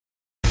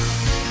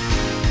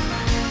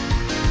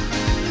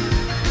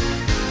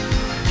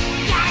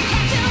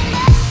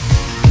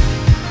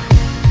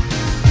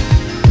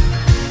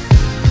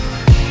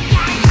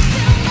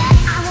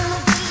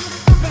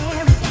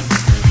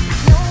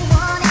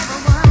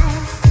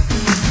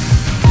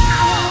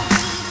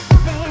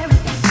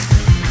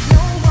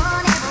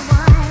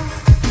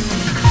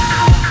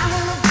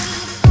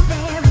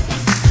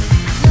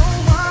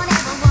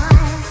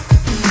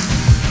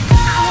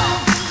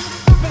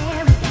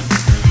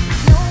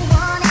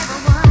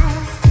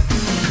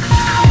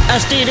I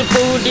stay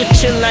devoted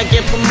till I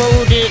get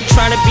promoted.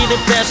 Try to be the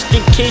best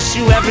in case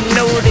you ever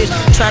noticed.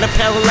 Try to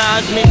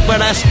paralyze me, but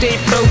I stay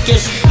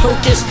focused.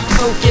 Hocus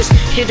pocus,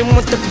 hit him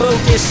with the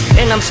focus.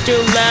 And I'm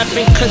still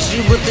laughing cause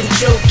you were the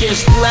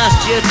jokers.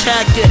 Last year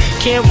attacked you,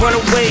 can't run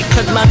away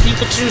cause my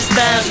people choose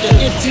faster.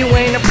 If you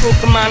ain't a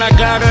Pokemon, I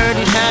got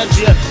already had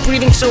you.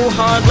 Breathing so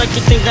hard like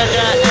you think I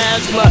got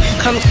asthma.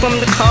 Comes from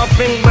the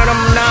coughing, but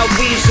I'm not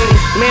wheezing.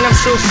 Man, I'm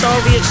so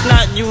sorry, it's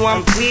not you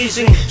I'm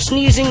pleasing.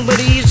 Sneezing but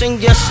easing,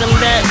 yes I'm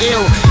that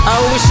ill. I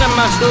always set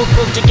myself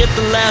up to get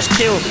the last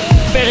kill.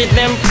 Better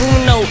than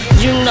Bruno,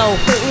 you know.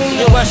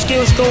 Yo, our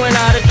skills going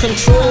out of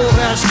control.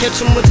 I was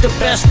catching with the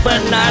best,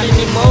 but not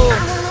anymore.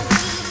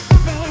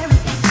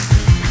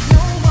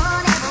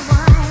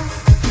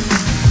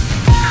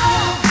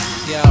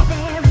 Yo,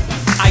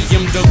 I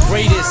am the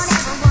greatest.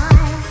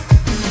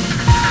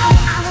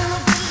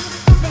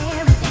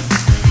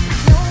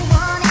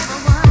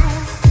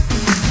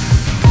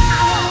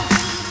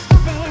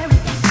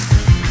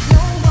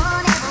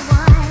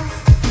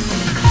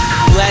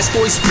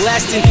 Voice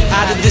blasting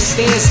out of the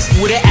stands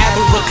with an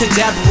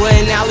abracadabra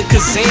and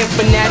alakazam.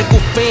 Fanatical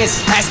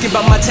fans asking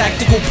about my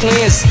tactical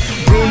plans.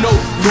 Bruno,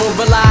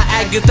 Lorelei,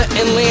 Agatha,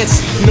 and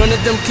Lance, none of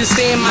them can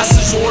stand my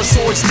scissor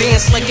swords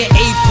dance like an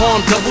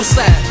 8-palm double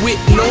slap with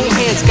no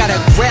hands. Gotta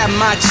grab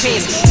my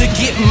chance to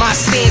get my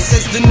stance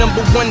as the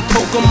 #1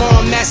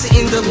 Pokemon master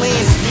in the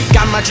land.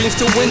 Got my dreams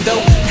to win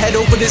though, head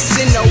over to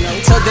Sinnoh.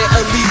 Tell the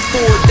Elite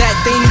Four that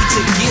they need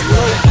to get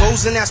low.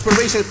 Goals and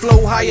aspirations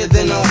flow higher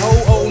than a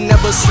ho-oh.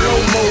 Never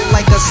slow-mo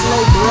like a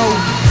slow bro.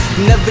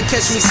 Never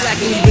catch me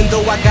slacking even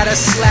though I got a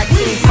slack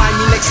king. Find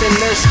me next to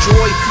Nurse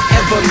Joy,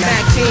 ever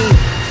Matt King.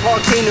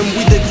 Arcanum,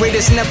 we the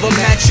greatest, never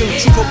match him.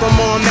 True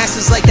Pokemon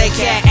masters like that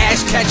cat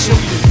Ash, catch him.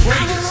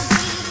 Greatest.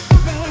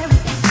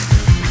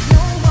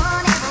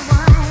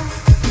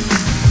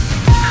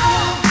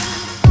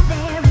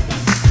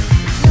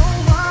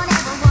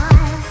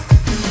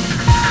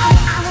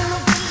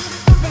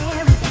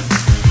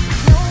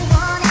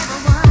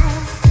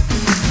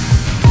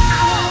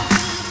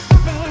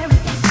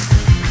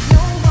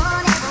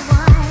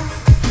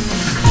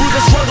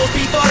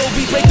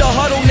 We break the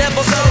huddle,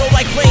 never subtle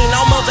like rain.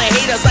 Almost a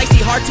haters,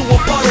 icy heart to a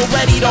puddle,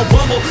 ready to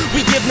rumble.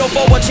 We give no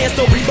foe a chance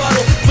to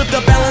rebuttal. Flip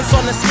the balance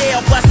on the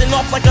scale, blasting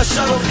off like a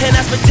shuttle. And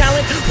as for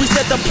talent, we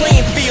set the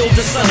playing field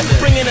to sun.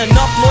 Bringing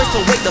enough noise to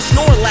wake the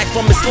Snorlax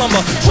from his slumber.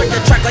 Break the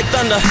track like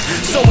thunder,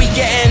 so we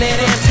getting it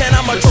in 10.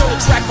 I'm a troll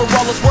track for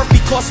all it's worth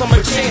because I'm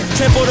a champ.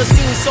 Trample the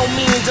scene so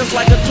mean, just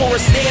like a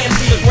Taurus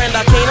stampede. The Grand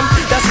Arcanum,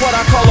 that's what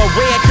I call a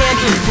rare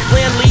candy.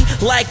 Grandly,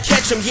 like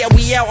Ketchum, yeah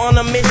we out on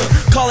a mission.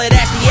 Call it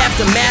actually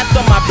aftermath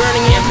of my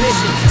burning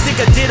ambition. Sick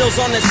of diddles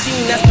on the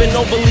scene that's been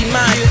overly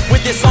mine.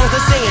 With their songs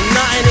that's saying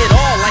nothing at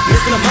all, like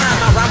Mr. Mime.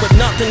 I rhyme with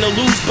nothing to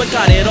lose, but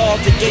got it all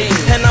to gain.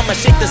 And I'ma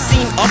shake the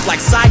scene up like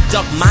side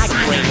duck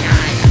migraine.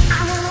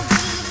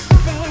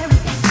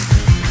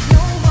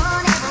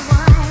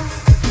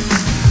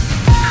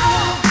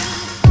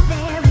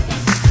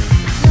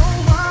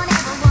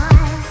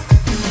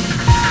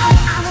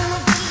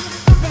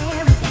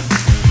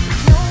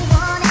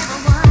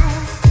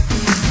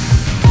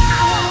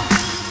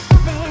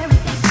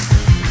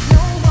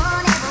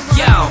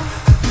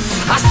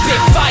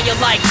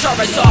 Like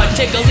Charizard,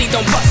 Jiggly,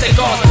 don't bust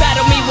cigars.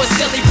 Battle me with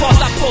silly paws,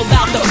 I pull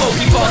out the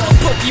Pokeballs.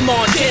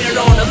 Pokemon, get it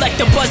on,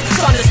 Electabuzz,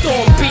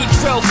 Thunderstorm,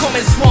 Beedrill, come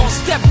and swarm.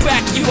 Step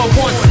back, you are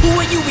one. Who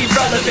are you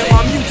irrelevant?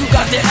 My Mewtwo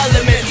got the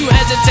element. You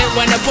hesitant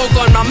when I poke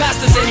on my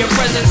masters in your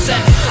presence.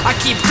 And I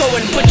keep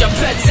going, put your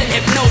pets in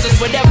hypnosis.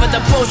 Whatever the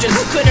potion,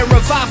 couldn't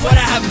revive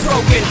what I have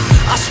broken.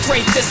 I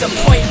straight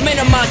disappoint,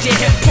 minimize your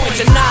hit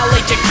points,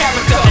 annihilate your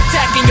character,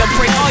 attacking your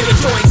brain, all your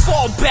joints.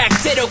 Fall back,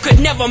 Ditto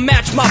could never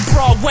match my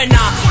bra when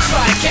I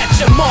try to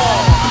catch 'em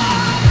all.